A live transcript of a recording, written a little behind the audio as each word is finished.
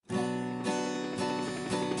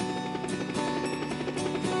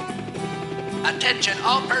Attention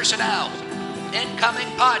all personnel. Incoming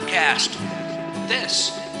podcast.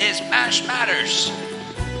 This is MASH Matters.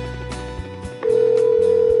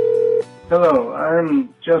 Hello,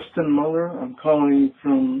 I'm Justin Muller. I'm calling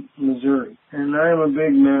from Missouri, and I am a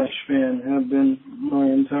big MASH fan, have been my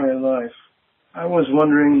entire life. I was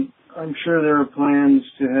wondering, I'm sure there are plans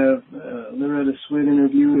to have Loretta Swit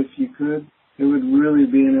interview if you could. It would really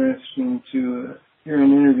be interesting to hear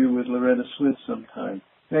an interview with Loretta Swit sometime.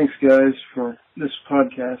 Thanks, guys, for this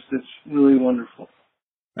podcast. It's really wonderful.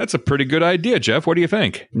 That's a pretty good idea, Jeff. What do you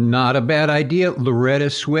think? Not a bad idea. Loretta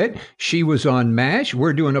Swit, she was on MASH.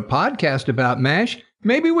 We're doing a podcast about MASH.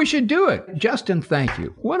 Maybe we should do it. Justin, thank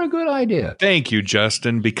you. What a good idea. Thank you,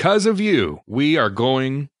 Justin. Because of you, we are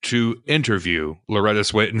going to interview Loretta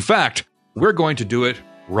Swit. In fact, we're going to do it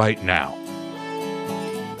right now.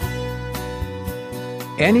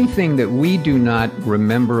 Anything that we do not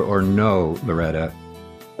remember or know, Loretta,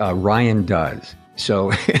 Ryan does.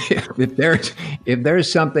 So if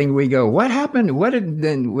there's something we go, what happened? What did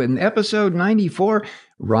then when episode 94?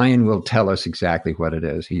 Ryan will tell us exactly what it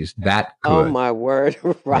is. He's that good. Oh my word,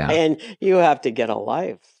 Ryan, You have to get a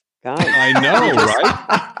life. God. I know,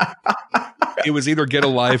 right? It was either get a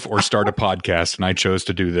life or start a podcast, and I chose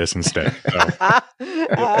to do this instead. So.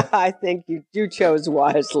 I think you chose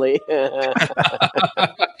wisely.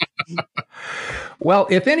 Well,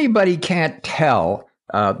 if anybody can't tell,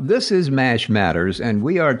 this is MASH Matters, and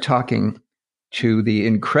we are talking to the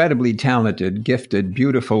incredibly talented, gifted,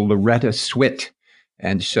 beautiful Loretta Swit.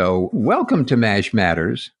 And so, welcome to MASH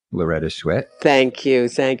Matters, Loretta Swit. Thank you.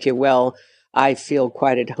 Well, I feel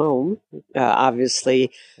quite at home.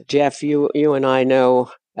 Obviously, Jeff, you and I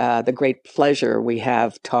know the great pleasure we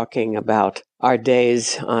have talking about our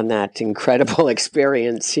days on that incredible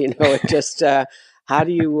experience. You know, it just... How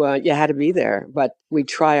do you had to be there, but we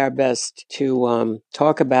try our best to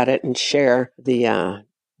talk about it and share the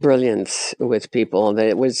brilliance with people. That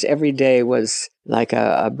it was every day was like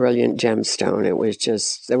a brilliant gemstone. It was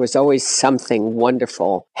just, there was always something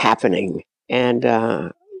wonderful happening. And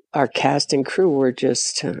our cast and crew were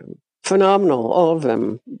just phenomenal, all of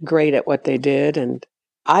them great at what they did. And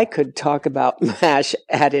I could talk about MASH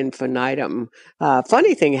ad infinitum.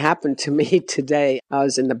 Funny thing happened to me today. I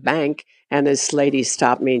was in the bank, and this lady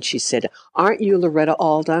stopped me and she said, "Aren't you Loretta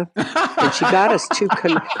Alda?" And she got us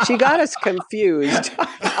confused.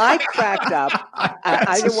 I cracked up.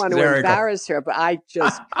 I didn't want to embarrass her, but I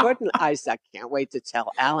just couldn't. I said, "I can't wait to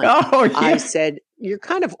tell Alan." Oh, yeah. I said, "You're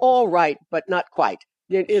kind of all right, but not quite."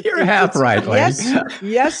 You're half right, lady.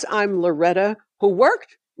 Yes, I'm Loretta, who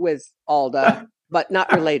worked with Alda, but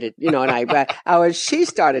not related. You know, and she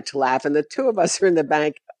started to laugh, and the two of us were in the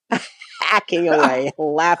bank hacking away,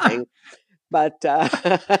 laughing. But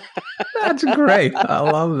that's great. I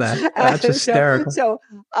love that. That's hysterical. So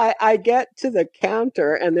I get to the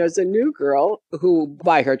counter, and there's a new girl who,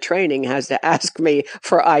 by her training, has to ask me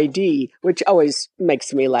for ID, which always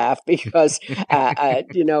makes me laugh because,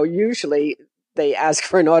 usually they ask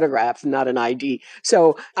for an autograph, not an ID.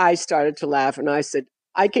 So I started to laugh, and I said,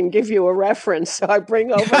 "I can give you a reference." So I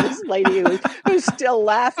bring over this lady who's still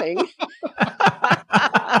laughing.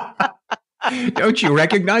 Don't you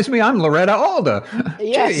recognize me? I'm Loretta Alda.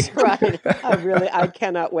 Yes, right. I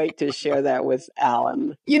cannot wait to share that with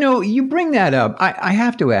Alan. You know, you bring that up. I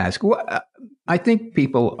have to ask. I think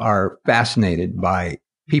people are fascinated by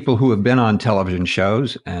people who have been on television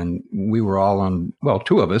shows, and we were all on, well,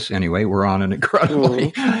 two of us anyway, were on an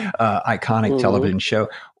incredibly iconic television show.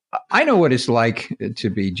 I know what it's like to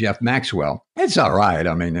be Jeff Maxwell. It's all right.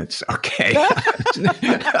 I mean, it's okay.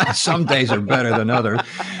 Some days are better than others.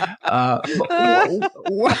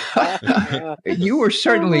 You were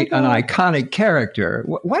certainly an iconic character.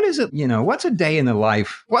 What is it? You know, what's a day in the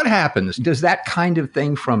life? What happens? Does that kind of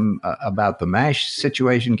thing from about the MASH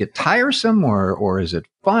situation get tiresome, or is it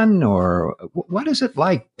fun, or what is it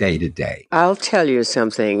like day to day? I'll tell you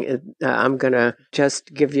something. I'm going to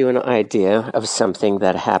just give you an idea of something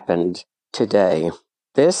that happened today.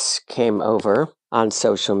 This came over on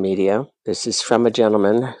social media. This is from a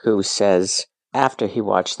gentleman who says after he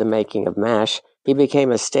watched the making of MASH, he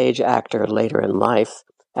became a stage actor later in life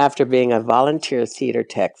after being a volunteer theater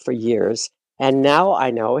tech for years. And now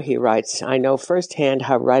I know, he writes, "I know firsthand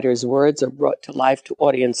how writers' words are brought to life to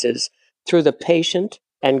audiences through the patient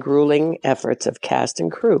and grueling efforts of cast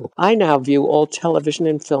and crew. I now view all television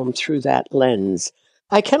and film through that lens.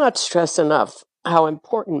 I cannot stress enough how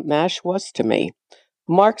important MASH was to me.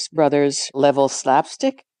 Marx Brothers level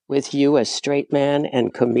slapstick with you as straight man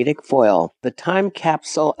and comedic foil. The time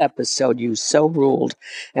capsule episode you so ruled,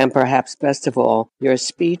 and perhaps best of all, your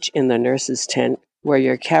speech in the nurse's tent where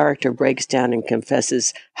your character breaks down and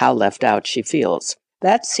confesses how left out she feels.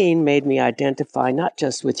 That scene made me identify not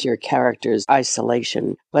just with your character's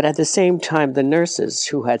isolation, but at the same time the nurses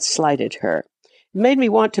who had slighted her. It made me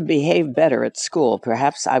want to behave better at school.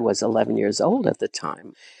 Perhaps I was 11 years old at the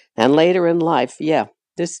time. And later in life,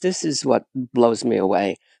 this is what blows me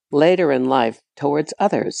away. Later in life, towards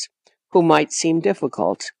others who might seem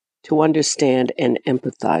difficult, to understand and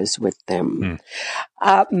empathize with them.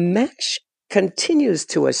 MASH continues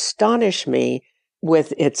to astonish me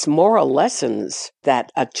with its moral lessons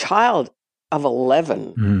that a child of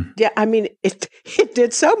 11, it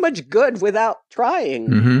did so much good without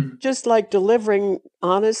trying, just like delivering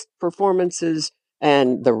honest performances,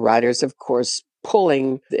 and the writers, of course,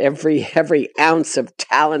 pulling every ounce of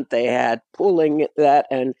talent they had, pulling that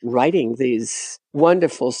and writing these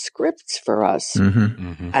wonderful scripts for us.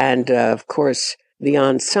 And of course, the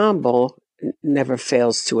ensemble never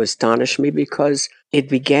fails to astonish me because it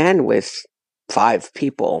began with 5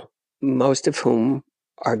 people, most of whom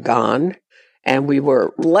are gone. And we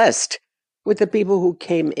were blessed with the people who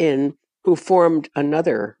came in, who formed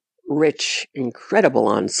another rich, incredible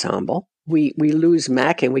ensemble. We lose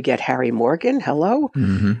Mac and we get Harry Morgan. Hello.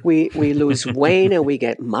 We lose Wayne and we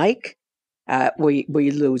get Mike.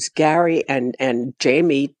 We lose Gary and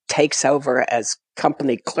Jamie takes over as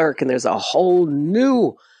company clerk, and there's a whole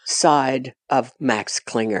new side of Max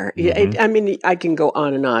Klinger. I can go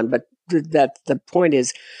on, but the point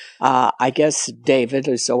is, I guess David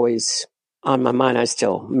is always on my mind. I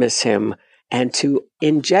still miss him. And to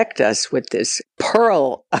inject us with this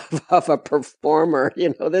pearl of a performer,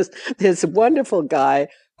 this wonderful guy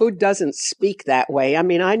who doesn't speak that way. I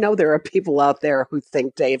mean, I know there are people out there who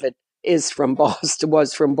think David was from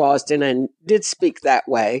Boston and did speak that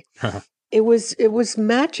way. It was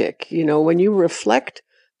magic, when you reflect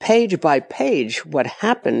page by page what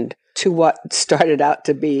happened to what started out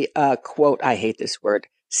to be a quote, I hate this word,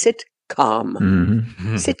 sitcom.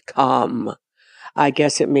 Sitcom. I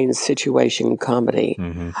guess it means situation comedy.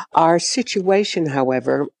 Our situation,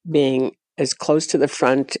 however, being as close to the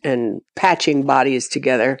front and patching bodies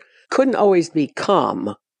together, couldn't always be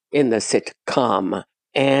calm in the sitcom.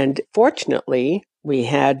 And fortunately, we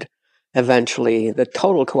had eventually the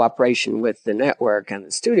total cooperation with the network and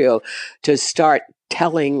the studio to start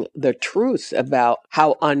telling the truth about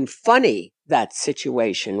how unfunny that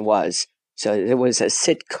situation was. So it was a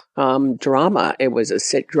sitcom drama. It was a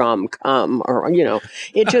sitcom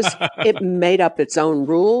it made up its own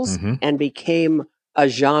rules and became a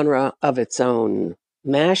genre of its own.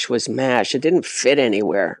 MASH was MASH. It didn't fit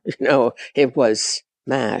anywhere. It was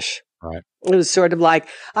MASH. Right. It was sort of like,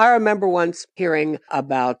 I remember once hearing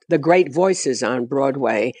about the great voices on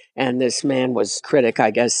Broadway, and this man was critic, I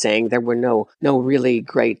guess, saying there were no really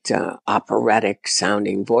great operatic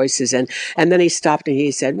sounding voices. And then he stopped and he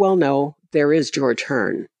said, well, no, there is George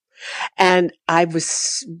Hearn. And I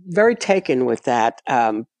was very taken with that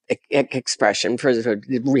expression.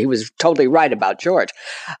 He was totally right about George.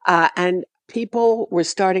 And people were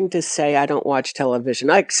starting to say, I don't watch television.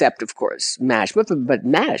 I accept, of course, MASH, but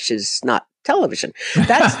MASH is not television.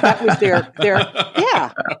 That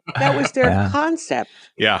was their concept.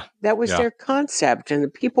 Yeah. That was their concept. And the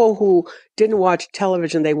people who didn't watch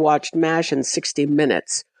television, they watched MASH and 60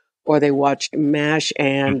 Minutes, or they watched MASH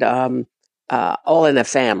and All in the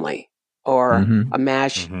Family, or a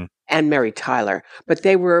MASH and Mary Tyler. But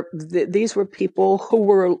these were people who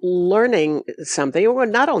were learning something. They were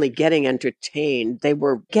not only getting entertained, they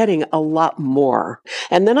were getting a lot more.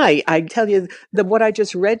 And then I tell you that what I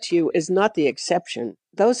just read to you is not the exception.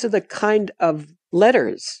 Those are the kind of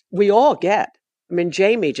letters we all get. I mean,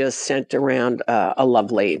 Jamie just sent around a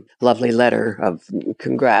lovely, lovely letter of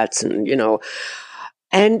congrats and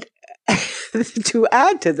to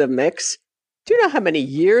add to the mix, do you know how many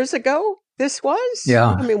years ago this was? Yeah.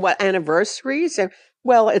 I mean, what anniversaries?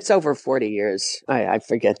 Well, it's over 40 years. I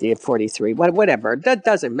forget the 43, whatever. That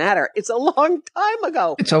doesn't matter. It's a long time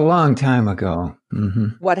ago. It's a long time ago.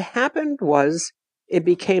 What happened was it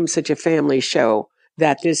became such a family show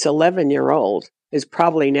that this 11-year-old is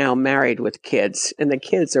probably now married with kids, and the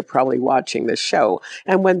kids are probably watching the show.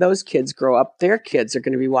 And when those kids grow up, their kids are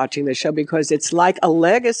going to be watching the show because it's like a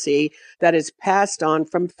legacy that is passed on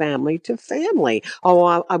from family to family. Oh,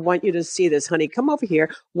 I want you to see this, honey. Come over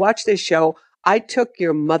here. Watch this show. I took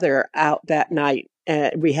your mother out that night.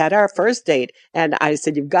 We had our first date, and I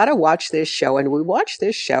said, you've got to watch this show. And we watched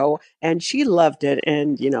this show, and she loved it.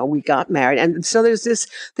 And, we got married. And so there's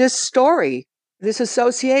this story, this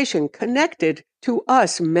association connected to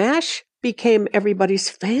us. MASH became everybody's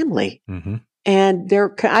family. And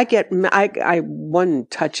I one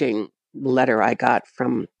touching letter I got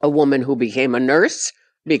from a woman who became a nurse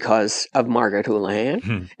because of Margaret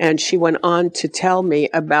Houlihan. And she went on to tell me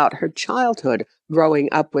about her childhood growing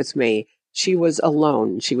up with me. She was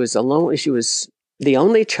alone. She was the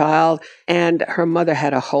only child, and her mother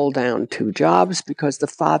had to hold down 2 jobs because the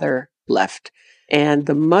father left. And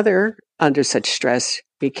the mother, under such stress,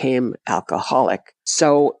 became alcoholic.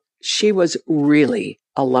 So she was really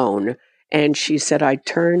alone. And she said, I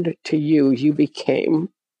turned to you. You became,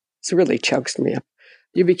 this really chokes me up.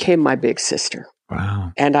 You became my big sister.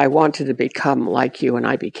 Wow. And I wanted to become like you, and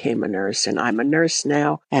I became a nurse. And I'm a nurse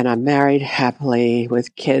now, and I'm married happily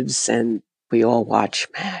with kids, and we all watch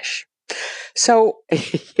MASH. So,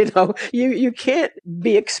 you can't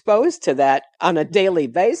be exposed to that on a daily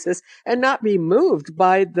basis and not be moved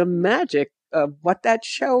by the magic of what that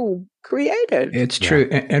show created. It's true.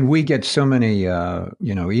 And we get so many,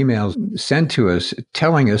 emails sent to us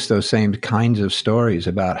telling us those same kinds of stories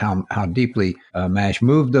about how deeply MASH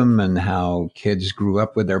moved them and how kids grew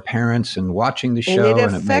up with their parents and watching the show. And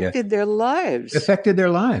it affected their lives. Affected their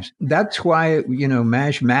lives. That's why,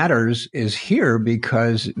 MASH Matters is here,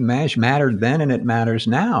 because MASH mattered then and it matters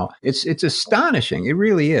now. It's astonishing. It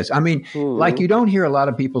really is. I mean, like, you don't hear a lot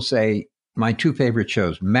of people say, my 2 favorite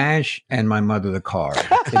shows, MASH and My Mother the Car.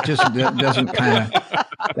 It just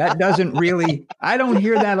doesn't really, I don't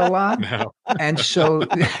hear that a lot. No. And so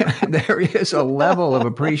there is a level of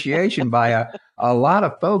appreciation by a lot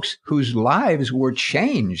of folks whose lives were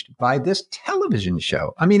changed by this television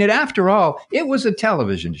show. I mean, after all, it was a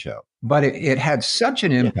television show, but it had such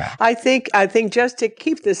an impact. I think just to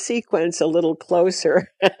keep the sequence a little closer,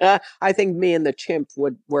 I think Me and the Chimp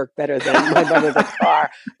would work better than My Mother the Car.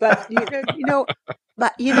 But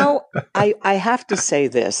I have to say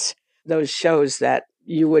this: those shows that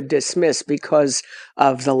you would dismiss because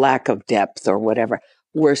of the lack of depth or whatever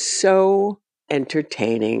were so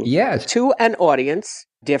entertaining. Yes. To an audience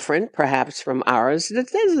different, perhaps, from ours.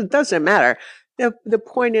 It doesn't matter. The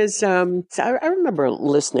point is, I remember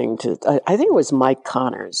listening to, I think it was Mike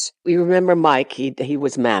Connors. You remember Mike? He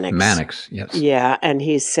was Mannix. Mannix, yes. Yeah, and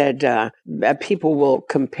he said, people will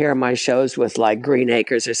compare my shows with like Green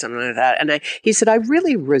Acres or something like that. And he said, I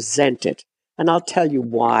really resent it. And I'll tell you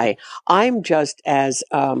why. I'm just as,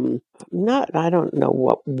 I don't know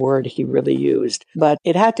what word he really used, but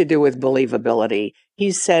it had to do with believability.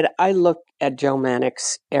 He said, I look at Joe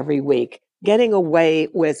Mannix every week, getting away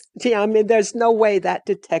with, there's no way that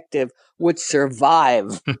detective would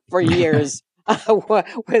survive for years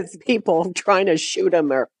with people trying to shoot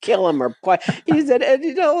him or kill him or what. He said,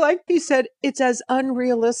 it's as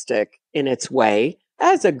unrealistic in its way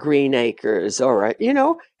as a Green Acres or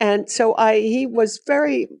and so he was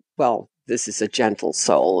very, this is a gentle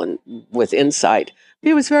soul and with insight.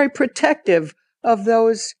 He was very protective of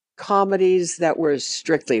those comedies that were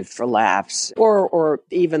strictly for laughs or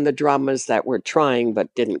even the dramas that were trying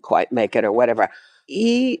but didn't quite make it or whatever.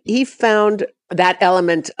 He found that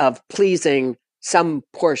element of pleasing some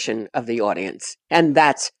portion of the audience, and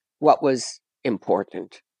that's what was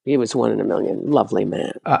important. He was 1 in a million. Lovely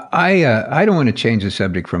man. I don't want to change the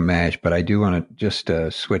subject from MASH, but I do want to just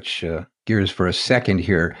switch gears for a second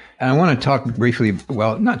here. And I want to talk briefly,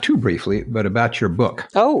 well, not too briefly, but about your book.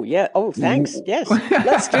 Oh, yeah. Oh, thanks. Yes.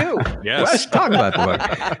 Let's do. Yes. Let's talk about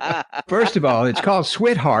the book. First of all, it's called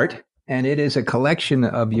Sweetheart, and it is a collection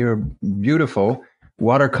of your beautiful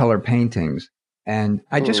watercolor paintings. And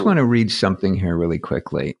I just want to read something here really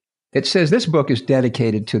quickly. It says, this book is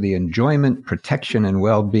dedicated to the enjoyment, protection, and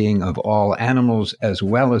well-being of all animals, as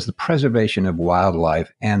well as the preservation of wildlife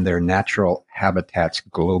and their natural habitats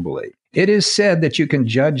globally. It is said that you can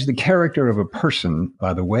judge the character of a person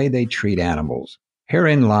by the way they treat animals.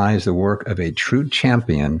 Herein lies the work of a true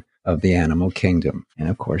champion of the animal kingdom. And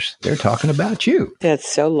of course, they're talking about you. That's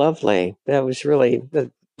so lovely. That was really the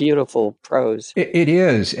beautiful prose. It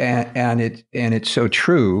is, and it's so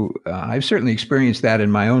true. I've certainly experienced that in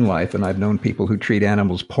my own life, and I've known people who treat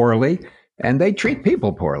animals poorly, and they treat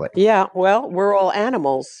people poorly. Yeah, well, we're all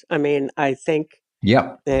animals. I mean, I think.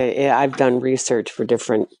 Yep. I've done research for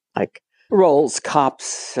different roles: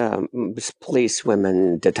 cops, police,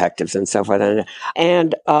 women, detectives, and so forth.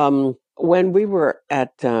 And when we were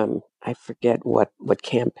at, I forget what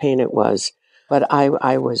campaign it was, but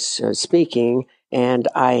I was speaking. And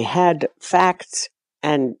I had facts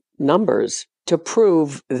and numbers to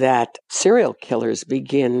prove that serial killers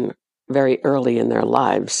begin very early in their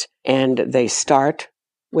lives, and they start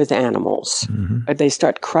with animals. Mm-hmm. They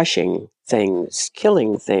start crushing things,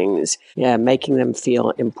 killing things, making them feel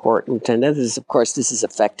important. And this is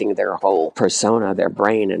affecting their whole persona, their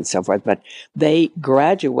brain, and so forth. But they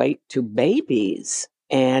graduate to babies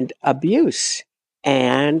and abuse.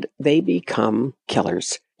 and they become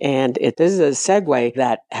killers. And this is a segue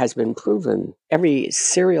that has been proven. Every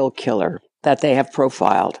serial killer that they have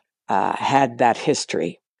profiled had that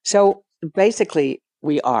history. So basically,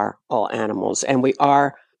 we are all animals, and we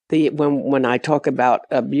are when I talk about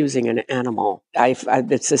abusing an animal,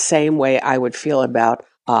 it's the same way I would feel about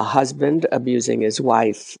a husband abusing his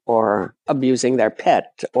wife or abusing their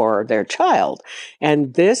pet or their child.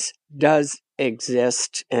 And this does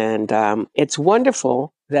exist. And it's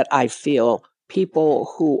wonderful that I feel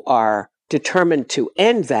people who are determined to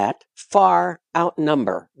end that far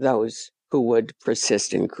outnumber those who would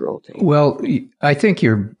persist in cruelty. Well, I think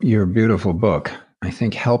your beautiful book, I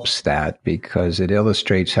think, helps that because it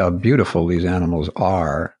illustrates how beautiful these animals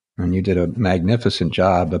are. And you did a magnificent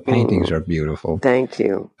job. The paintings are beautiful. Thank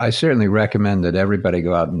you. I certainly recommend that everybody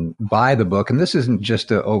go out and buy the book. And this isn't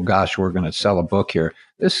just oh gosh, we're going to sell a book here.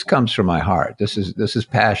 This comes from my heart. This is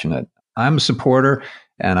passionate. I'm a supporter,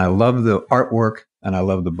 and I love the artwork, and I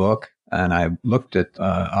love the book. And I looked at,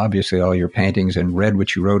 obviously, all your paintings and read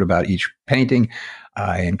what you wrote about each painting.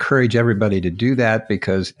 I encourage everybody to do that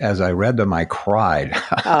because as I read them, I cried.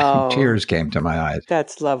 Oh, tears came to my eyes.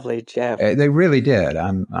 That's lovely, Jeff. They really did.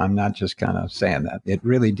 I'm not just kind of saying that. It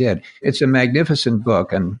really did. It's a magnificent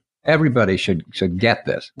book, and everybody should get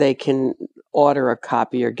this. They can order a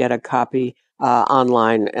copy or get a copy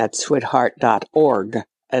online at swithart.org.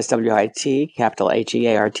 SWIT, capital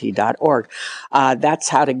HEART.org. That's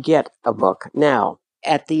how to get a book. Now,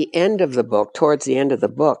 at the end of the book, towards the end of the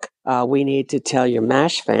book, we need to tell your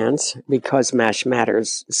MASH fans, because MASH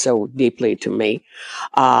matters so deeply to me,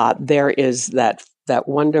 there is that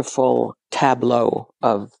wonderful tableau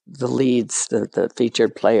of the leads, the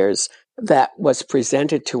featured players, that was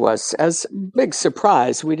presented to us as a big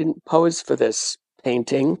surprise. We didn't pose for this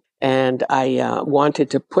painting. And I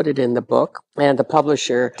wanted to put it in the book, and the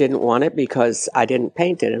publisher didn't want it because I didn't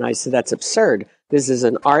paint it. And I said, that's absurd. This is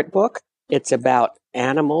an art book. It's about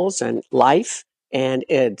animals and life, and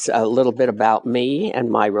it's a little bit about me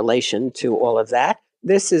and my relation to all of that.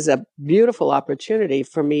 This is a beautiful opportunity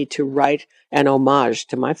for me to write an homage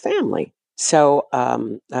to my family. So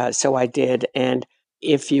I did. And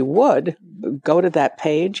if you would, go to that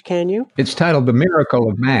page, can you? It's titled The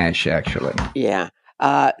Miracle of MASH, actually. Yeah.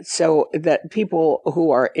 So that people who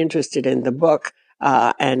are interested in the book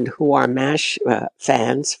and who are MASH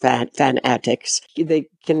fanatics, they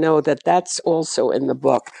can know that that's also in the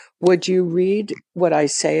book. Would you read what I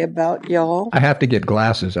say about y'all? I have to get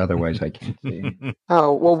glasses, otherwise I can't see.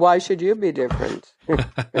 Oh, well, why should you be different?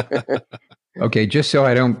 Okay, just so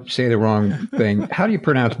I don't say the wrong thing, how do you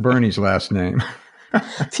pronounce Bernie's last name?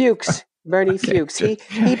 Fuchs. Bernie Fuchs.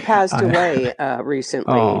 He passed away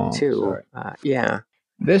recently, too. Yeah.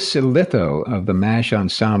 This litho of the MASH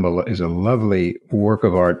ensemble is a lovely work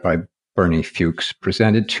of art by Bernie Fuchs,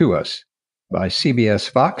 presented to us by CBS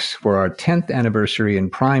Fox for our 10th anniversary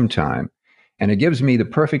in prime time, and it gives me the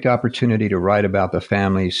perfect opportunity to write about the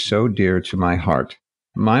family so dear to my heart.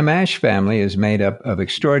 My MASH family is made up of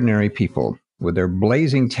extraordinary people with their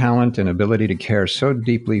blazing talent and ability to care so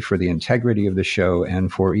deeply for the integrity of the show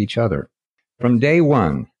and for each other. From day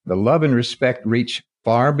one, the love and respect reached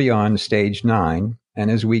far beyond stage 9, and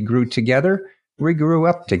as we grew together, we grew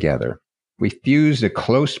up together. We fused a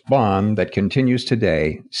close bond that continues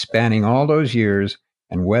today, spanning all those years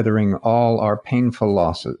and weathering all our painful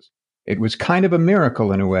losses. It was kind of a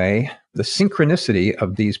miracle in a way, the synchronicity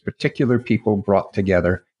of these particular people brought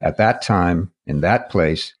together at that time, in that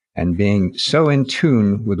place, and being so in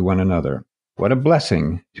tune with one another. What a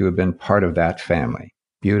blessing to have been part of that family.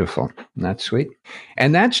 Beautiful. Isn't that sweet?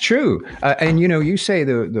 And that's true. And, you say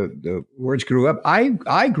the words grew up.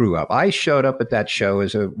 I grew up. I showed up at that show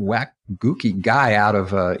as a whack, gooky guy out of,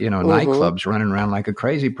 nightclubs running around like a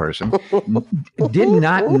crazy person. Did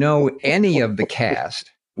not know any of the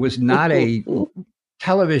cast. Was not a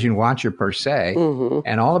television watcher per se. Mm-hmm.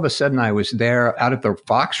 And all of a sudden I was there out at the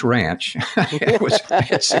Fox Ranch. It was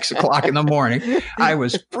at 6 o'clock in the morning. I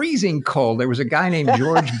was freezing cold. There was a guy named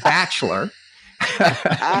George Batchelor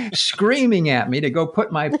screaming at me to go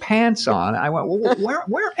put my pants on. I went, well,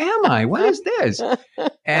 where am I? What is this?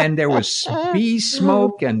 And there was bee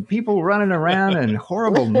smoke and people running around and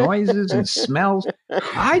horrible noises and smells.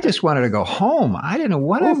 I just wanted to go home. I didn't know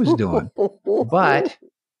what I was doing. But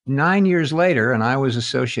 9 years later, and I was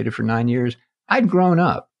associated for 9 years, I'd grown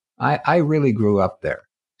up. I really grew up there.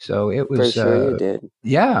 So it was, for sure you did.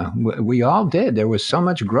 Yeah, we all did. There was so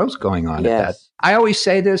much growth going on at that. I always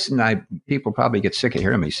say this, and people probably get sick of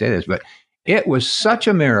hearing me say this, but it was such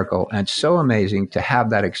a miracle and so amazing to have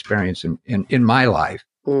that experience in my life.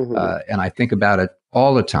 Mm-hmm. And I think about it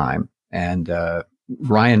all the time. And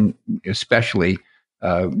Ryan especially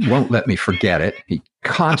won't let me forget it. He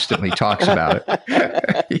constantly talks about it.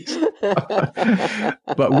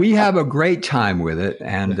 But we have a great time with it,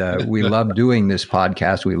 and we love doing this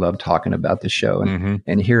podcast. We love talking about the show,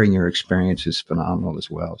 and hearing your experience is phenomenal as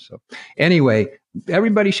well. So anyway,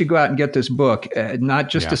 everybody should go out and get this book, not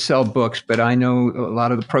just to sell books, but I know a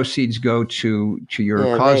lot of the proceeds go to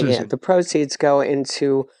your causes. The proceeds go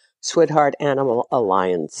into Sweetheart Animal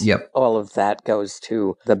Alliance. Yep. All of that goes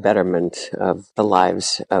to the betterment of the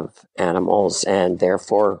lives of animals and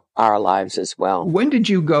therefore our lives as well. When did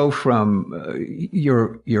you go from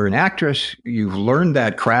you're an actress, you've learned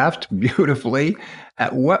that craft beautifully.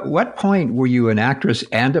 At what point were you an actress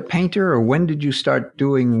and a painter, or when did you start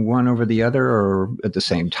doing one over the other, or at the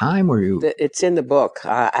same time? Were you? It's in the book.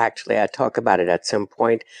 Actually, I talk about it at some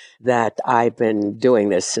point that I've been doing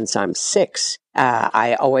this since I'm 6.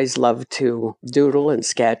 I always loved to doodle and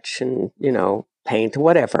sketch and, paint,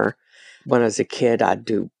 whatever. When I was a kid, I'd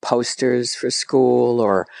do posters for school,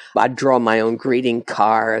 or I'd draw my own greeting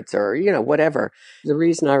cards, or, whatever. The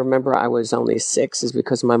reason I remember I was only 6 is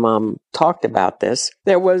because my mom talked about this.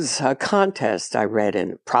 There was a contest I read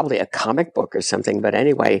in probably a comic book or something. But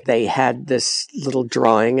anyway, they had this little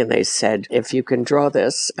drawing and they said, if you can draw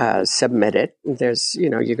this, submit it. There's,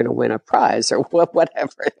 you're going to win a prize or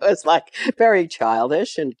whatever. It was like very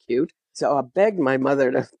childish and cute. So I begged my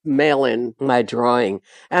mother to mail in my drawing,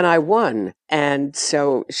 and I won. And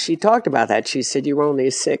so she talked about that. She said, you were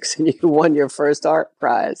only 6 and you won your first art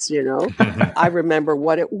prize, I remember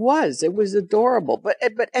what it was. It was adorable. But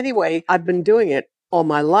anyway, I've been doing it all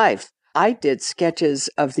my life. I did sketches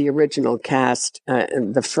of the original cast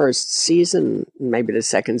in the first season, maybe the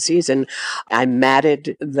second season. I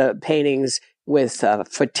matted the paintings with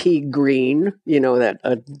fatigue green,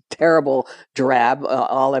 that terrible drab,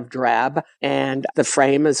 olive drab. And the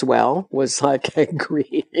frame as well was like a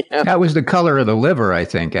green. That was the color of the liver, I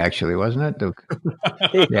think, actually, wasn't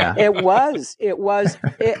it? Yeah. It was.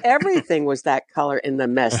 Everything was that color in the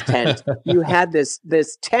mess tent. You had this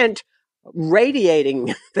tent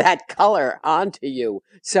radiating that color onto you.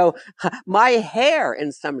 So my hair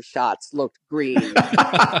in some shots looked green.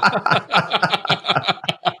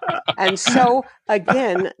 And so,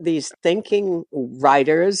 again, these thinking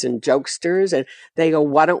writers and jokesters, and they go,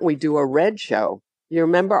 why don't we do a red show? You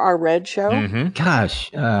remember our red show? Mm-hmm.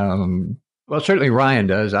 Gosh. Well, certainly Ryan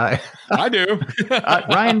does. I do.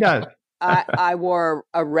 Ryan does. I wore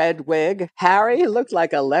a red wig. Harry looked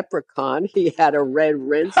like a leprechaun. He had a red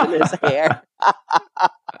rinse in his hair.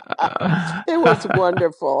 It was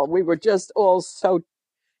wonderful. We were just all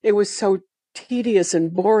it was so tedious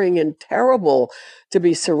and boring and terrible to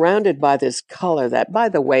be surrounded by this color that, by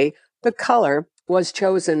the way, the color was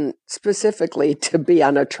chosen specifically to be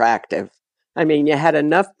unattractive. I mean, you had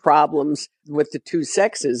enough problems with the two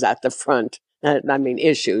sexes at the front.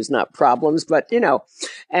 Issues, not problems, but,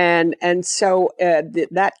 and so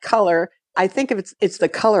that color, I think it's the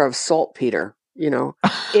color of saltpeter,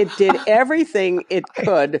 it did everything it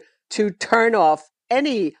could to turn off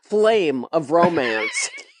any flame of romance.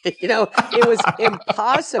 It was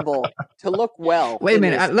impossible to look well. Wait a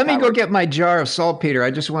minute. Let me go get my jar of saltpeter. I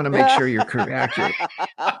just want to make sure you're accurate.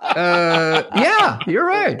 Yeah, you're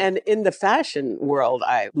right. And in the fashion world,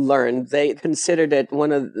 I learned they considered it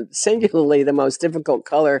singularly the most difficult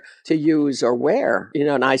color to use or wear.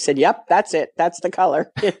 And I said, yep, that's it. That's the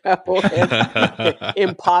color.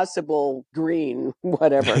 Impossible green,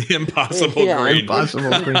 whatever. Impossible green. Impossible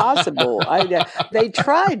green. Impossible. They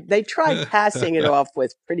tried passing it off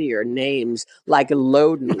with prettier names like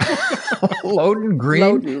Loden. Loden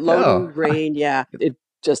green? Loden green, yeah. It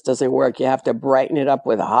just doesn't work. You have to brighten it up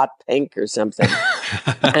with hot pink or something.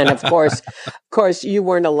 And of course, you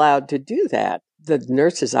weren't allowed to do that. The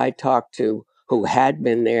nurses I talked to who had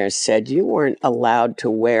been there said you weren't allowed to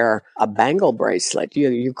wear a bangle bracelet.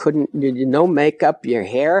 You couldn't, no makeup, your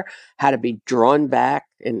hair had to be drawn back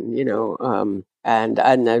and,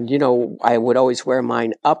 I would always wear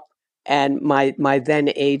mine up. And my then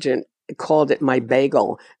agent called it my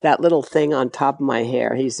bagel, that little thing on top of my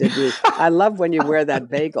hair. He said, I love when you wear that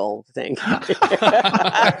bagel thing.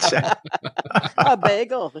 A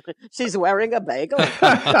bagel. She's wearing a bagel.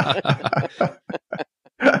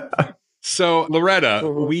 So, Loretta,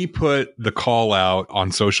 we put the call out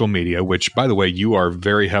on social media, which, by the way, you are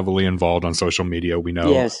very heavily involved on social media, we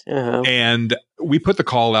know. Yes. Uh-huh. And we put the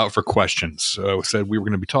call out for questions. So said we were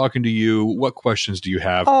going to be talking to you. What questions do you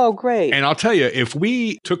have? Oh, great. And I'll tell you, if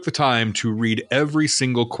we took the time to read every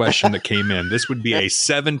single question that came in, this would be a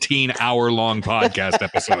 17-hour-long podcast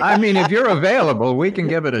episode. I mean, if you're available, we can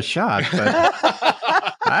give it a shot. But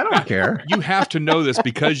I don't care. You have to know this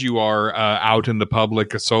because you are out in the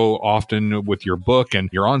public so often with your book and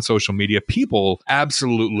you're on social media. People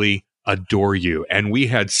absolutely adore you. And we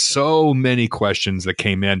had so many questions that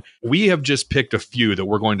came in. We have just picked a few that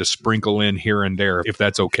we're going to sprinkle in here and there, if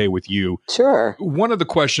that's okay with you. Sure. One of the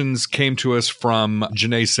questions came to us from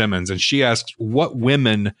Janae Simmons, and she asked, what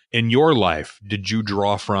women in your life did you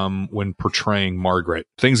draw from when portraying Margaret?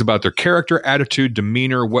 Things about their character, attitude,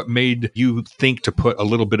 demeanor, what made you think to put a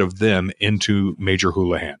little bit of them into Major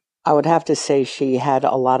Houlihan? I would have to say she had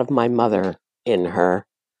a lot of my mother in her.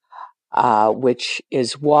 Which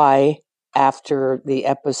is why after the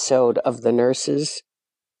episode of The Nurses,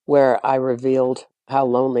 where I revealed how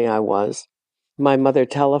lonely I was, my mother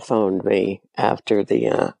telephoned me after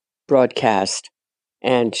the broadcast,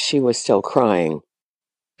 and she was still crying.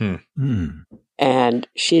 And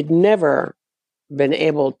she'd never been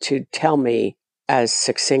able to tell me as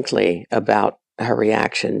succinctly about her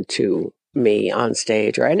reaction to me on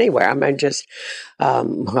stage or anywhere. I mean, just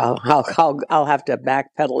I'll have to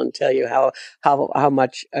backpedal and tell you how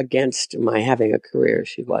much against my having a career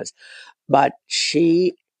she was. But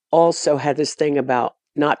she also had this thing about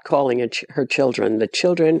not calling her children. The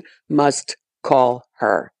children must call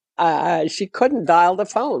her. She couldn't dial the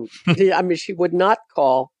phone. I mean, she would not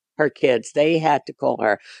call her kids. They had to call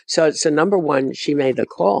her. So number one, she made the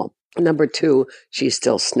call. Number two, she's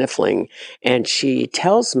still sniffling. And she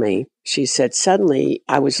tells me, she said, suddenly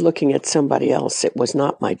I was looking at somebody else. It was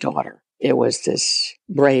not my daughter. It was this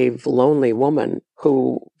brave, lonely woman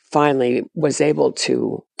who finally was able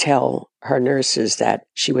to tell her nurses that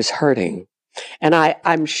she was hurting. And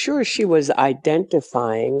I'm sure she was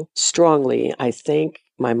identifying strongly. I think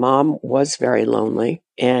my mom was very lonely.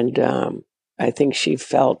 And I think she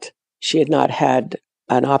felt she had not had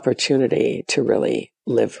an opportunity to really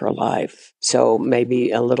live her life. So maybe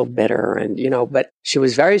a little bitter and, but she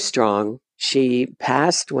was very strong. She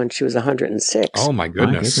passed when she was 106. Oh my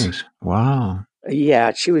goodness. Wow.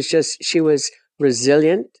 Yeah, she was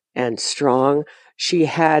resilient and strong. She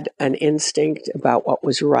had an instinct about what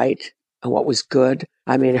was right and what was good.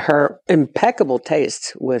 I mean, her impeccable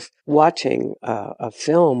taste with watching a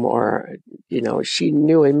film or, she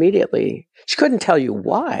knew immediately. She couldn't tell you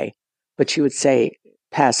why, but she would say,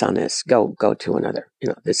 pass on this, go to another,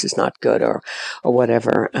 this is not good or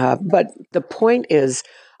whatever. But the point is,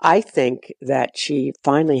 I think that she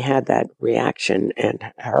finally had that reaction and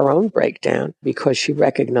her own breakdown because she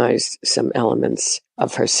recognized some elements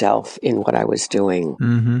of herself in what I was doing.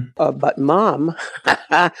 Mm-hmm. But Mom,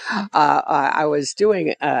 I was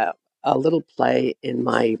doing a little play in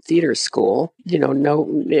my theater school.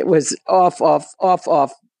 It was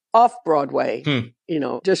off Broadway,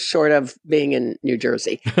 just short of being in New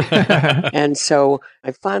Jersey. And so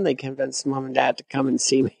I finally convinced Mom and Dad to come and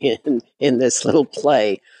see me in this little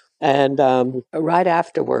play. And right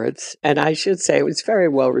afterwards, and I should say it was very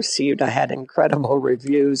well received. I had incredible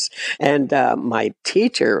reviews, and my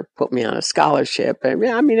teacher put me on a scholarship. And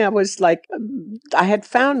I mean, I was like, I had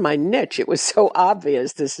found my niche. It was so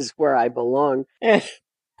obvious this is where I belong. And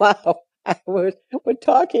wow, we're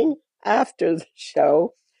talking after the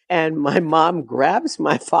show. And my mom grabs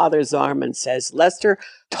my father's arm and says, Lester,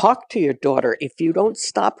 talk to your daughter. If you don't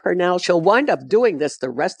stop her now, she'll wind up doing this the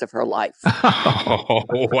rest of her life. Oh,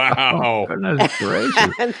 wow. Goodness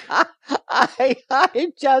gracious. And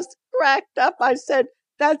I just cracked up. I said,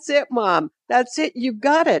 that's it, Mom. That's it. You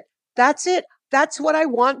got it. That's it. That's what I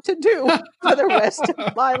want to do for the rest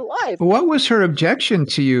of my life. What was her objection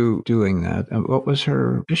to you doing that? What was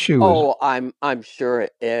her issue? Oh, I'm sure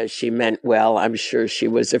she meant well. I'm sure she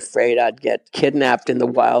was afraid I'd get kidnapped in the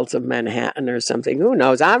wilds of Manhattan or something. Who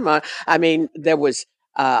knows? There was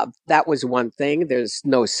that was one thing. There's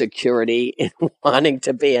no security in wanting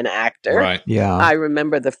to be an actor. Right. Yeah. I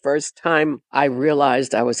remember the first time I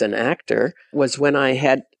realized I was an actor was when I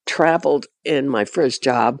had traveled in my first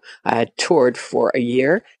job. I had toured for a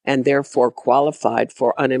year and therefore qualified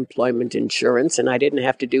for unemployment insurance. And I didn't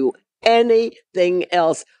have to do anything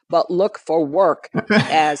else but look for work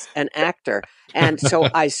as an actor. And so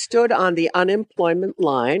I stood on the unemployment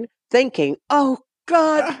line thinking, oh,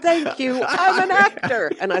 God, thank you. I'm an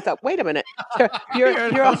actor. And I thought, wait a minute, you're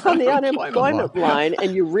on the unemployment line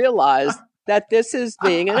and you realize that this is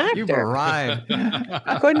being an actor. You've arrived.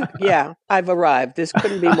 I've arrived. This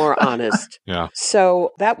couldn't be more honest. Yeah.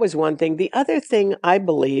 So that was one thing. The other thing I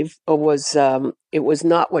believe was it was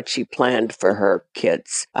not what she planned for her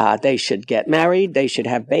kids. They should get married, they should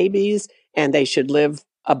have babies, and they should live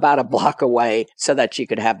about a block away so that she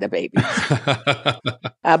could have the babies.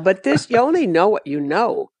 But this, you only know what you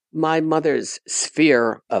know. My mother's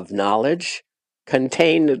sphere of knowledge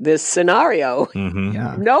contain this scenario. Mm-hmm.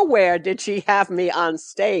 Yeah. Nowhere did she have me on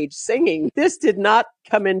stage singing. This did not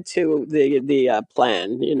come into the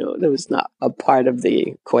plan. It was not a part of the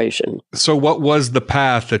equation. So what was the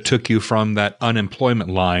path that took you from that unemployment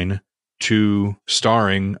line to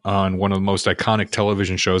starring on one of the most iconic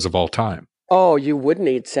television shows of all time? Oh, you would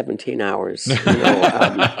need 17 hours.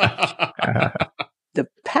 The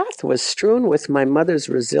path was strewn with my mother's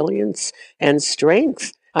resilience and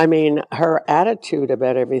strength. I mean, her attitude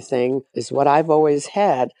about everything is what I've always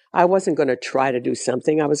had. I wasn't going to try to do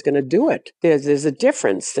something. I was going to do it. There's a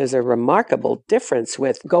difference. There's a remarkable difference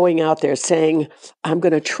with going out there saying, I'm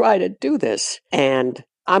going to try to do this, and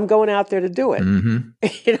I'm going out there to do it.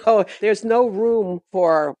 Mm-hmm. There's no room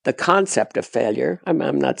for the concept of failure. I'm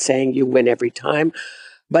not saying you win every time,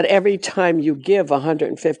 but every time you give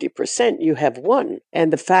 150%, you have won.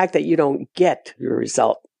 And the fact that you don't get your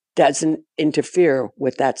result doesn't interfere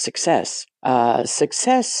with that success.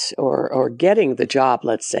 Success or getting the job,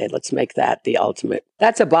 let's make that the ultimate.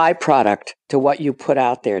 That's a byproduct to what you put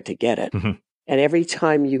out there to get it. Mm-hmm. And every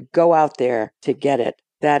time you go out there to get it,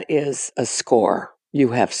 that is a score.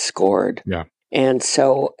 You have scored. Yeah. And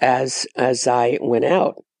so as I went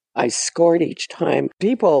out, I scored each time.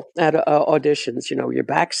 People at auditions, you're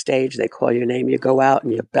backstage, they call your name, you go out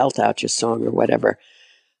and you belt out your song or whatever.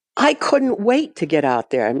 I couldn't wait to get out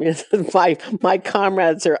there. I mean, my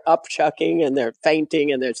comrades are upchucking and they're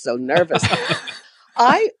fainting and they're so nervous.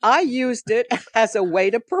 I used it as a way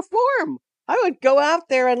to perform. I would go out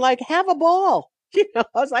there and have a ball. I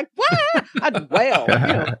was like, "What?" I'd wail.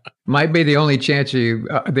 Might be the only chance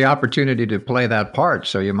the opportunity to play that part,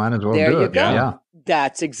 so you might as well There do you it. go. Yeah.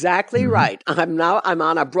 That's exactly right. I'm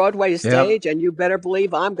on a Broadway stage, and you better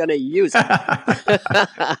believe I'm going to use it.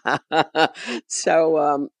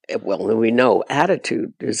 So, we know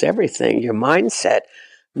attitude is everything. Your mindset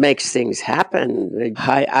makes things happen.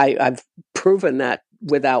 I've proven that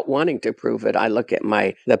without wanting to prove it. I look at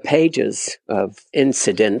the pages of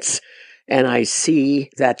incidents, and I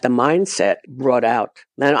see that the mindset brought out,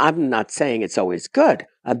 and I'm not saying it's always good,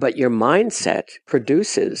 but your mindset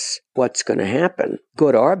produces what's going to happen,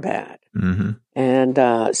 good or bad. Mm-hmm.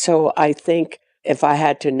 And so I think if I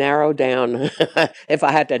had to narrow down, if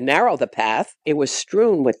I had to narrow the path, it was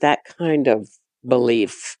strewn with that kind of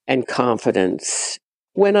belief and confidence.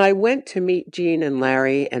 When I went to meet Gene and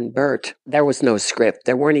Larry and Bert, there was no script.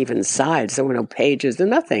 There weren't even sides. There were no pages,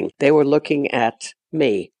 nothing. They were looking at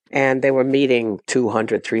me. And they were meeting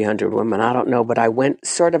 200, 300 women. I don't know, but I went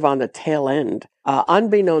sort of on the tail end.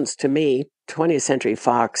 Unbeknownst to me, 20th Century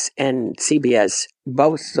Fox and CBS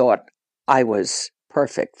both thought I was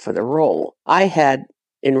perfect for the role. I had,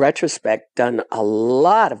 in retrospect, done a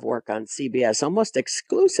lot of work on CBS, almost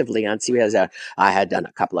exclusively on CBS. I had done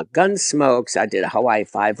a couple of Gunsmokes. I did a Hawaii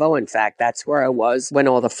Five-0. In fact, that's where I was when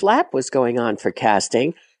all the flap was going on for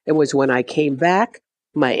casting. It was when I came back.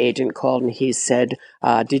 My agent called and he said,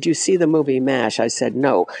 did you see the movie MASH? I said,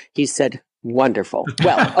 no. He said, wonderful.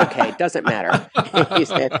 Well, okay, doesn't matter.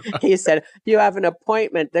 He said, you have an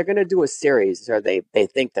appointment. They're going to do a series, or they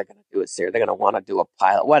think they're going to do a series. They're going to want to do a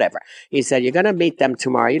pilot, whatever. He said, you're going to meet them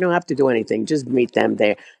tomorrow. You don't have to do anything. Just meet them.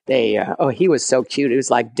 He was so cute. He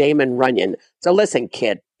was like Damon Runyon. So listen,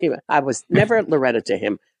 kid. I was never Loretta to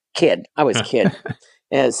him. Kid. I was kid.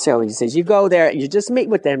 And so he says, you go there, you just meet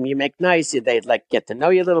with them, you make nice, they get to know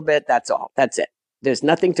you a little bit, that's all. That's it. There's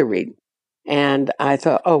nothing to read. And I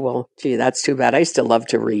thought, oh, well, gee, that's too bad. I still love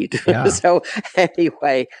to read. Yeah. So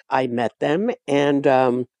anyway, I met them.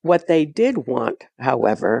 And what they did want,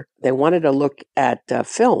 however, they wanted to look at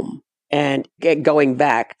film. And going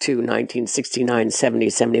back to 1969, 70,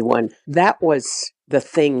 71, that was the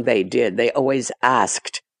thing they did. They always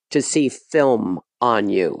asked to see film on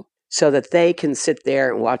you, so that they can sit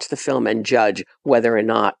there and watch the film and judge whether or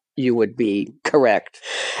not you would be correct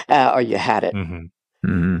or you had it. Mm-hmm.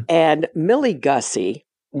 Mm-hmm. And Millie Gussie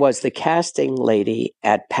was the casting lady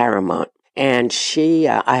at Paramount. And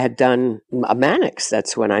I had done a Mannix.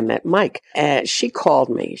 That's when I met Mike. And she called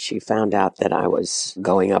me. She found out that I was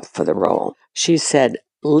going up for the role. She said,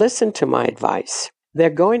 listen to my advice. They're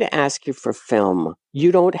going to ask you for film.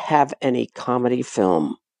 You don't have any comedy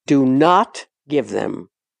film. Do not give them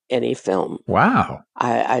any film. Wow.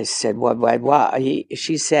 I said, why?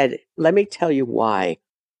 She said, let me tell you why.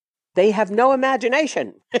 They have no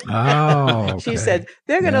imagination. Oh, okay. She said,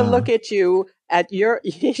 they're going to look at you at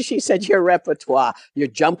she said, your repertoire. You're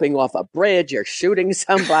jumping off a bridge. You're shooting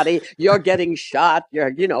somebody. You're getting shot.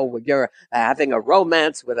 You're having a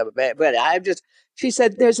romance with but she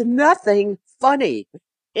said, there's nothing funny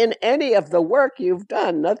in any of the work you've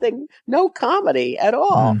done. No comedy at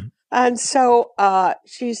all. Mm. And so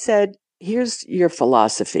she said, here's your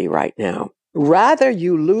philosophy right now. Rather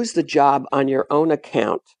you lose the job on your own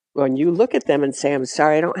account, when you look at them and say, I'm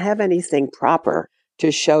sorry, I don't have anything proper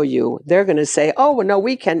to show you, they're going to say, oh, well, no,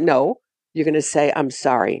 we can. No, you're going to say, I'm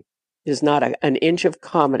sorry. There's not an inch of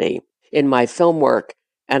comedy in my film work,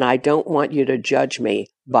 and I don't want you to judge me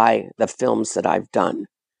by the films that I've done.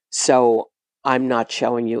 So I'm not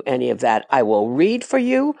showing you any of that. I will read for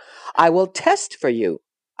you. I will test for you.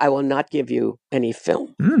 I will not give you any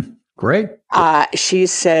film. Great. She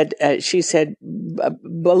said,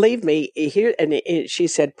 believe me, here, and she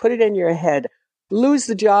said, put it in your head, lose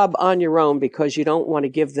the job on your own because you don't want to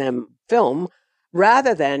give them film,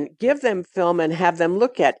 rather than give them film and have them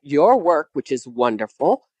look at your work, which is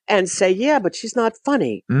wonderful, and say, yeah, but she's not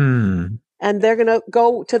funny. And they're going to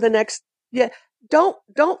go to the next. Yeah. Don't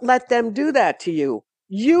let them do that to you.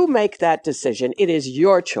 You make that decision. It is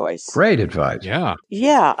your choice. Great advice. Yeah.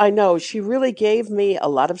 Yeah, I know. She really gave me a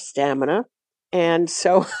lot of stamina. And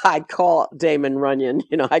so I call Damon Runyon,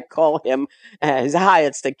 I call him, hi,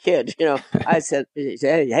 it's the kid. I said,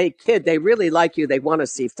 hey, kid, they really like you. They want to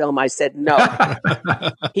see film. I said, no.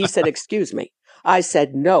 He said, excuse me. I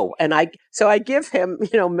said, no. And I give him,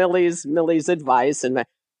 Millie's advice. And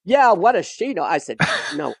yeah, what does she know? I said,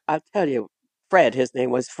 no, I'll tell you, Fred, his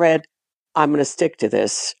name was Fred. I'm going to stick to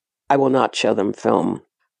this. I will not show them film.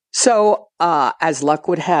 So, as luck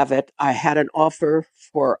would have it, I had an offer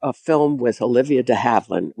for a film with Olivia de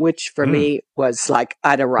Havilland, which for me was like,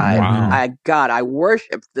 I'd arrived. Wow. I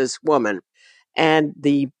worshiped this woman. And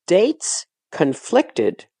the dates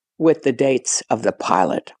conflicted with the dates of the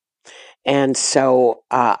pilot. And so,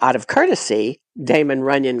 out of courtesy, Damon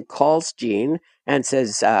Runyon calls Jean and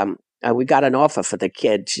says, we got an offer for the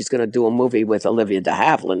kid. She's going to do a movie with Olivia de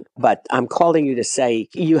Havilland. But I'm calling you to say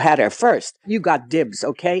you had her first. You got dibs,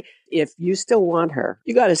 okay? If you still want her,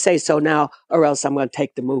 you got to say so now or else I'm going to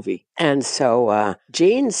take the movie. And so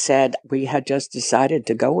Jean said we had just decided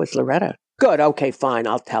to go with Loretta. Good. Okay, fine.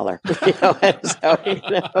 I'll tell her.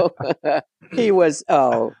 He was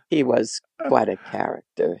quite a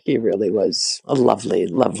character. He really was a lovely,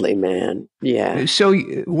 lovely man. Yeah. So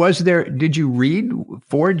did you read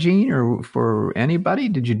for Jean or for anybody?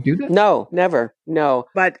 Did you do that? No, never. No.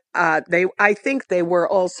 But I think they were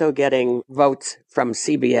also getting votes from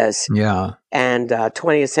CBS. Yeah. And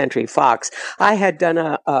 20th Century Fox. I had done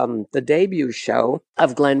the debut show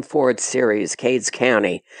of Glenn Ford's series, Cades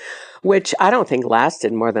County, which I don't think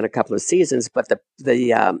lasted more than a couple of seasons, but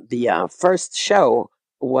the first show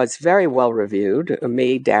was very well reviewed.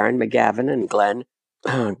 Me, Darren McGavin, and Glenn.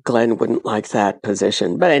 Glenn wouldn't like that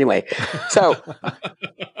position, but anyway. So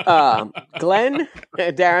Glenn,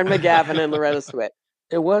 Darren McGavin, and Loretta Swit.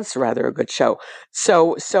 It was rather a good show.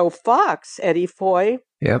 So Fox, Eddie Foy.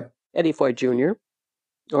 Yep. Eddie Foy Jr.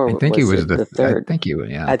 Or I think he was the third. I think he was,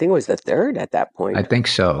 yeah. I think it was the third at that point. I think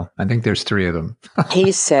so. I think there's three of them.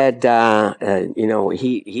 He said,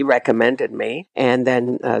 he recommended me. And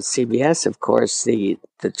then CBS, of course, the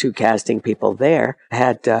two casting people there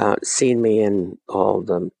had seen me in all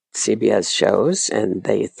the CBS shows, and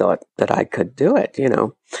they thought that I could do it,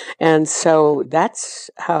 And so that's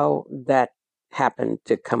how that happened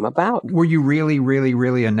to come about. Were you really, really,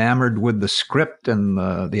 really enamored with the script and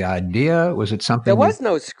the idea? Was it something? There was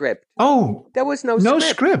no script. Oh, there was no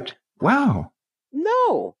script. Wow.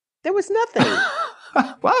 No, there was nothing.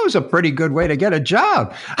 Well, that was a pretty good way to get a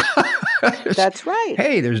job. That's right.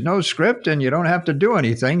 Hey, there's no script and you don't have to do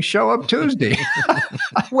anything. Show up Tuesday.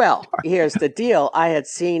 Well, here's the deal. I had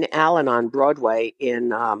seen Alan on Broadway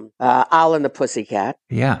in Owl and the Pussycat.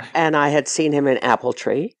 Yeah. And I had seen him in Apple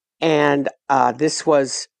Tree. And this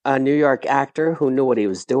was a New York actor who knew what he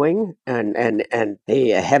was doing, and a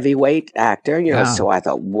heavyweight actor, Yeah. So I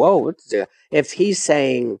thought, whoa, if he's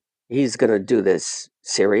saying he's going to do this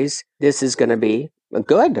series, this is going to be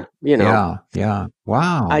good, Yeah.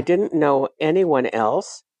 Wow. I didn't know anyone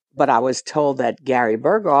else, but I was told that Gary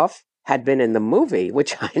Berghoff had been in the movie,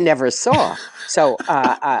 which I never saw. So,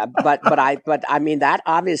 but I mean, that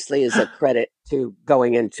obviously is a credit to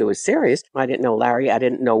going into a series. I didn't know Larry. I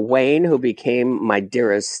didn't know Wayne, who became my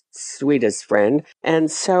dearest, sweetest friend. And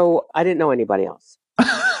so I didn't know anybody else.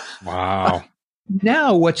 Wow.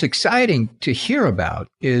 Now, what's exciting to hear about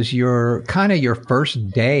is your first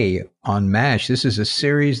day on MASH. This is a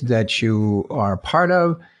series that you are part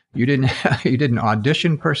of. You didn't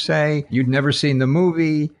audition per se. You'd never seen the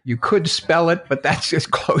movie. You could spell it, but that's as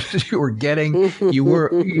close as you were getting.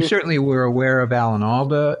 You certainly were aware of Alan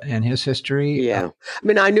Alda and his history. Yeah, I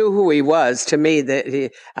mean, I knew who he was. To me,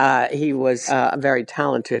 that he was a very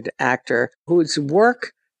talented actor whose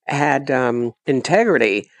work had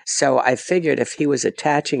integrity. So I figured if he was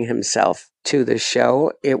attaching himself to the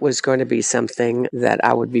show, it was going to be something that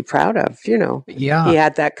I would be proud of. Yeah. He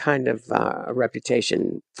had that kind of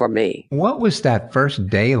reputation for me. What was that first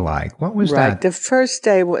day like? What was Right. that? The first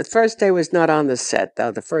day was not on the set,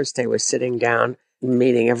 though. The first day was sitting down,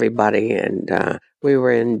 meeting everybody, and we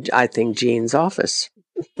were in, I think, Gene's office.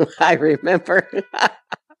 I remember.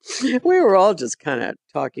 We were all just kind of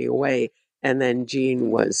talking away, and then Gene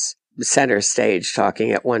was center stage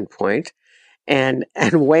talking at one point. And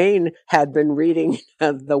Wayne had been reading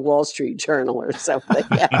the Wall Street Journal or something,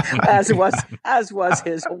 as was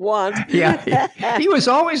his wont. Yeah, he was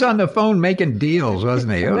always on the phone making deals,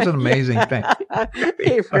 wasn't he? It was an amazing thing.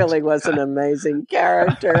 He really was an amazing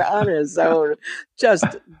character on his own. Just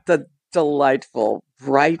the delightful,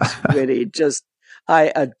 bright, witty. Just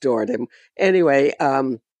I adored him. Anyway,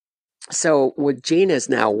 so Gene is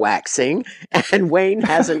now waxing, and Wayne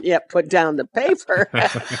hasn't yet put down the paper.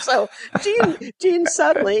 So Gene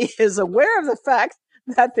suddenly is aware of the fact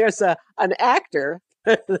that there's an actor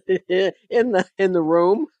in the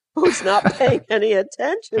room who's not paying any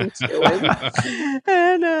attention to him.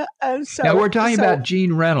 And so now we're talking about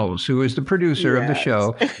Gene Reynolds, who is the producer of the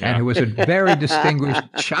show and who was a very distinguished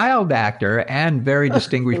child actor and very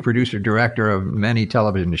distinguished producer director of many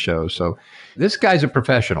television shows. So this guy's a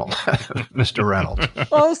professional, Mr. Reynolds.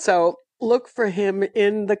 Also, look for him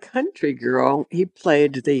in The Country Girl. He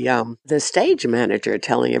played the stage manager,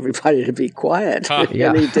 telling everybody to be quiet.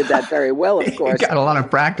 Yeah. And he did that very well, of course. He got a lot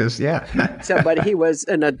of practice, yeah. But he was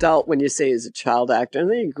an adult when you say he's a child actor,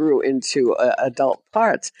 and then he grew into adult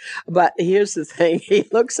parts. But here's the thing. He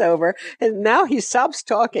looks over, and now he stops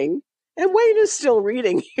talking, and Wayne is still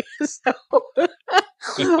reading.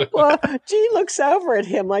 Well, Gene looks over at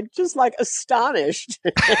him just like astonished.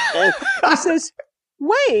 He says,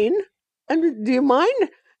 "Wayne, and do you mind?"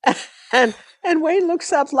 And Wayne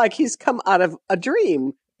looks up like he's come out of a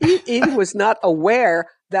dream. He was not aware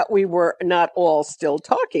that we were not all still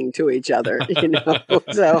talking to each other,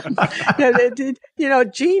 So,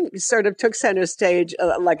 Gene sort of took center stage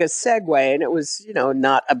like a segue, and it was,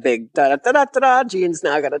 not a big da-da-da-da-da, Gene's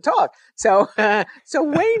now going to talk. So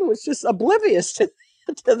Wayne was just oblivious to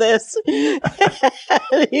this.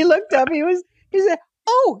 He looked up,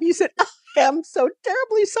 he said, "I am so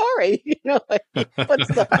terribly sorry." He puts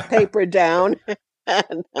the paper down.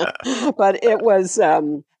 But it was,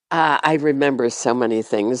 I remember so many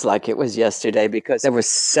things like it was yesterday because there was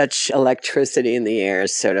such electricity in the air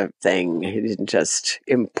sort of thing. It was just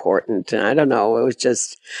important. And I don't know, it was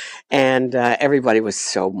just, and everybody was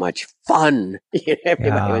so much fun.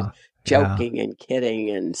 Everybody was joking and kidding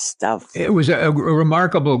and stuff. It was a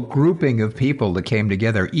remarkable grouping of people that came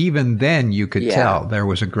together. Even then, you could tell there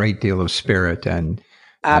was a great deal of spirit and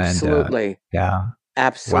absolutely,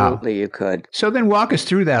 absolutely, wow. You could. So then, walk us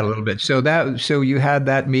through that a little bit. So you had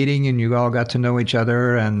that meeting, and you all got to know each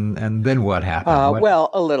other, and then what happened? Well,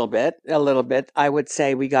 a little bit. I would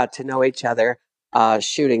say we got to know each other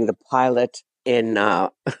shooting the pilot in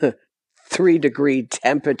 3-degree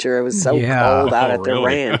temperature. It was so cold out at the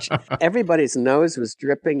ranch. Everybody's nose was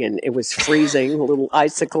dripping and it was freezing, little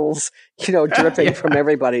icicles, dripping from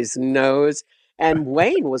everybody's nose. And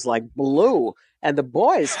Wayne was like blue. And the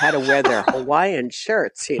boys had to wear their Hawaiian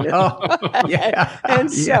shirts, And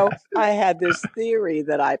so I had this theory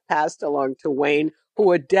that I passed along to Wayne,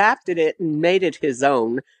 who adapted it and made it his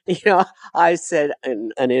own. I said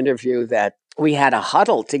in an interview that we had to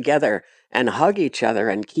huddle together and hug each other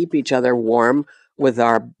and keep each other warm with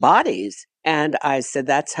our bodies. And I said,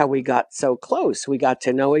 that's how we got so close. We got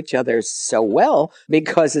to know each other so well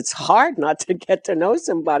because it's hard not to get to know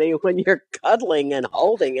somebody when you're cuddling and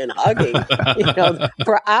holding and hugging,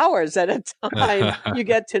 for hours at a time. You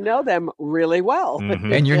get to know them really well.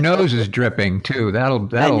 Mm-hmm. And your nose is dripping too. That'll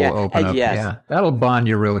open up. Yes. Yeah, that'll bond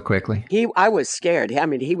you really quickly. I was scared. I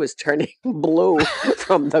mean, he was turning blue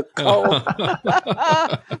from the cold.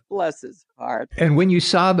 Bless his heart. And when you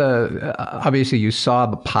saw obviously you saw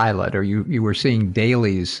the pilot, or you were seeing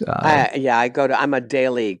dailies. I'm a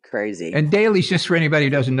daily crazy. And dailies, just for anybody who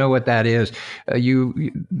doesn't know what that is,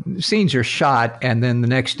 scenes are shot, and then the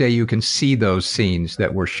next day you can see those scenes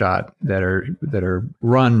that were shot that are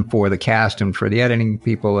run for the cast and for the editing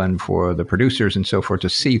people and for the producers and so forth to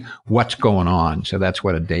see what's going on. So that's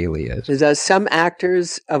what a daily is. Some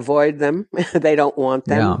actors avoid them. They don't want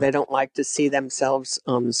them. Yeah. They don't like to see themselves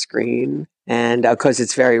on screen. And because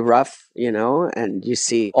it's very rough, and you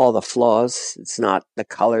see all the flaws. The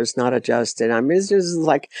color's not adjusted. I mean, it's just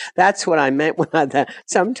like, that's what I meant when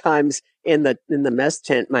sometimes in the mess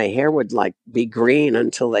tent, my hair would like be green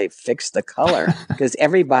until they fixed the color because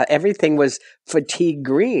everything was fatigue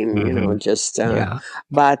green, just.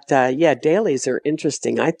 But dailies are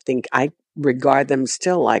interesting. I think I regard them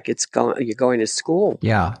still like you're going to school,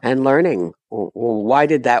 and learning. Well, why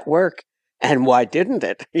did that work, and why didn't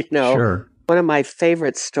it? Sure. One of my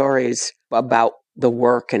favorite stories about the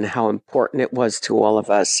work and how important it was to all of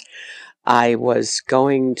us. I was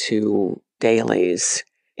going to dailies,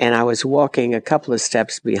 and I was walking a couple of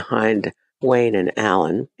steps behind Wayne and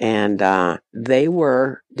Alan, and they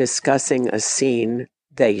were discussing a scene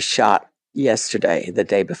they shot yesterday, the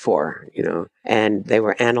day before, and they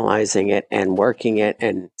were analyzing it and working it.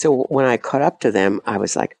 And so when I caught up to them, I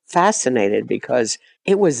was like fascinated because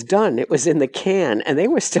it was done. It was in the can, and they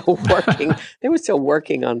were still working. They were still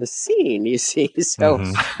working on the scene, you see. So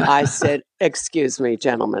I said, "Excuse me,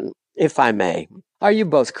 gentlemen, if I may, are you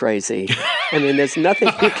both crazy? I mean, there's nothing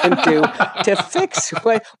you can do to fix.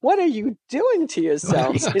 What are you doing to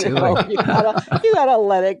yourselves? You gotta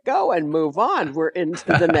let it go and move on. We're into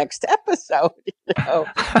the next episode,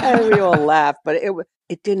 And we all laughed, but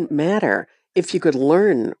it didn't matter if you could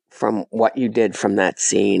learn from what you did from that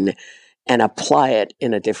scene and apply it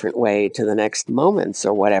in a different way to the next moments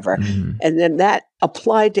or whatever. Mm-hmm. And then that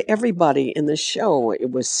applied to everybody in the show.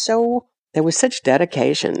 There was such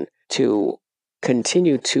dedication to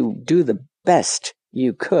continue to do the best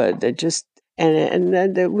you could.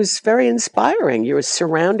 And it was very inspiring. You were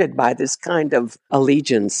surrounded by this kind of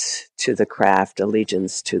allegiance to the craft,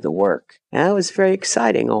 allegiance to the work. And it was very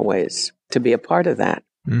exciting always to be a part of that.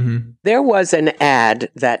 Mm-hmm. There was an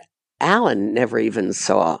ad that Alan never even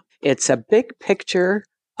saw. It's a big picture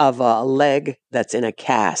of a leg that's in a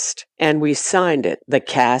cast. And we signed it. The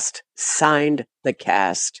cast signed the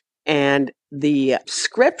cast. And the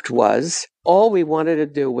script was, all we wanted to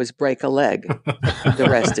do was break a leg. The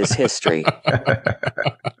rest is history.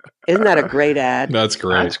 Isn't that a great ad? That's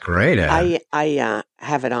great. That's great ad. I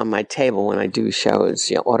have it on my table when I do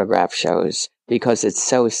shows, autograph shows, because it's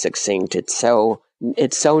so succinct. It so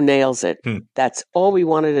nails it. That's all we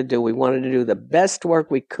wanted to do. We wanted to do the best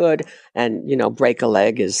work we could. And, break a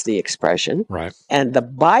leg is the expression. Right. And the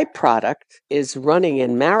byproduct is running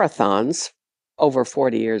in marathons over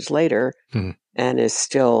 40 years later and is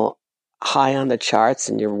still high on the charts.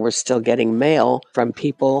 And we're still getting mail from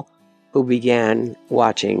people who began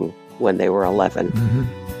watching when they were 11. Mm-hmm.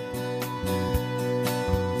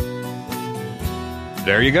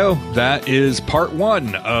 There you go. That is part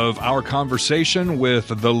one of our conversation with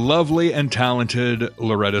the lovely and talented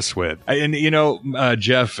Loretta Swit. And,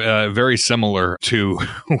 Jeff, very similar to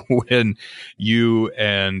when you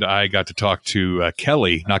and I got to talk to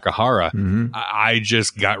Kelly Nakahara. Mm-hmm. I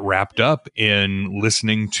just got wrapped up in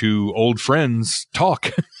listening to old friends talk.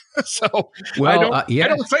 So I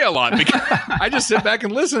don't say a lot because I just sit back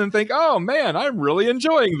and listen and think, oh man, I'm really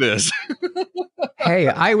enjoying this. Hey,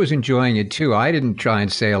 I was enjoying it too. I didn't try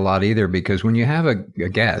and say a lot either because when you have a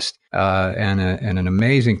guest and an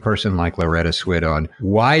amazing person like Loretta Swit on,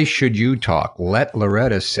 why should you talk? Let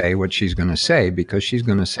Loretta say what she's going to say because she's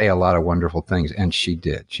going to say a lot of wonderful things. And she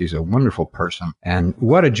did. She's a wonderful person. And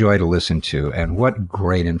what a joy to listen to and what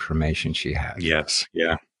great information she has. Yes.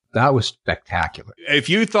 Yeah. That was spectacular. If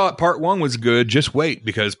you thought part one was good, just wait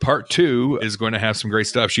because part two is going to have some great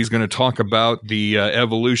stuff. She's going to talk about the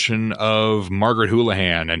evolution of Margaret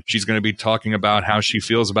Houlihan, and she's going to be talking about how she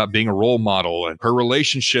feels about being a role model and her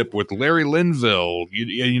relationship with Larry Linville.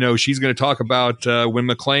 She's going to talk about when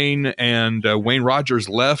McLean and Wayne Rogers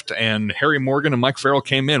left and Harry Morgan and Mike Farrell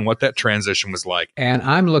came in, what that transition was like. And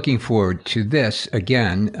I'm looking forward to this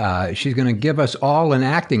again. She's going to give us all an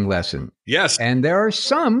acting lesson. Yes. And there are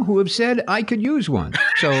some who have said I could use one.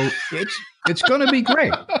 So it's going to be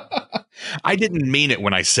great. I didn't mean it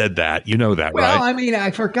when I said that. You know that, right? Well, I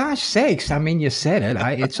mean, for gosh sakes, you said it.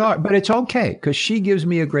 But it's okay because she gives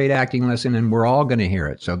me a great acting lesson and we're all going to hear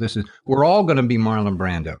it. So we're all going to be Marlon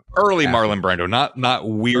Brando. Early Marlon Brando, not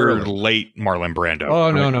weird late Marlon Brando. Oh,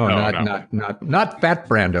 no, not fat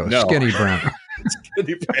Brando, no. Skinny Brando.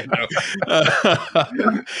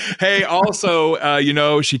 Hey,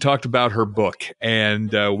 also, she talked about her book,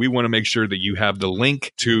 and we want to make sure that you have the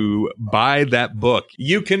link to buy that book.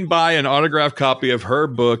 You can buy an autographed copy of her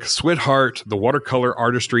book, Sweetheart, The Watercolor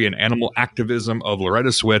Artistry and Animal Activism of Loretta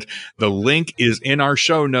Swit. The link is in our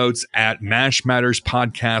show notes at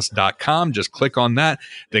mashmatterspodcast.com. Just click on that,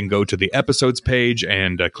 then go to the episodes page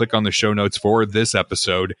and click on the show notes for this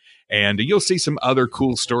episode. And you'll see some other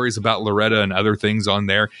cool stories about Loretta and other things on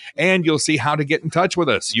there. And you'll see how to get in touch with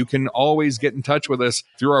us. You can always get in touch with us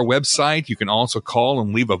through our website. You can also call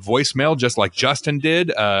and leave a voicemail just like Justin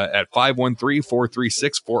did at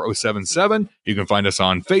 513-436-4077. You can find us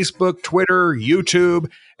on Facebook, Twitter, YouTube,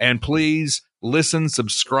 and please listen,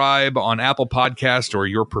 subscribe on Apple Podcast or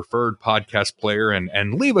your preferred podcast player,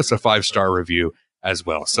 and leave us a 5-star review as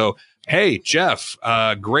well. So, hey, Jeff,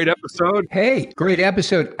 great episode. Hey, great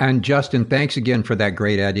episode. And Justin, thanks again for that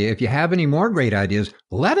great idea. If you have any more great ideas,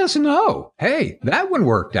 let us know. Hey, that one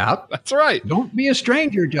worked out. That's right. Don't be a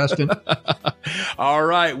stranger, Justin. All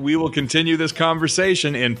right. We will continue this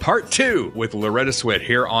conversation in part 2 with Loretta Swit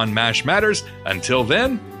here on MASH Matters. Until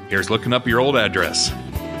then, here's looking up your old address.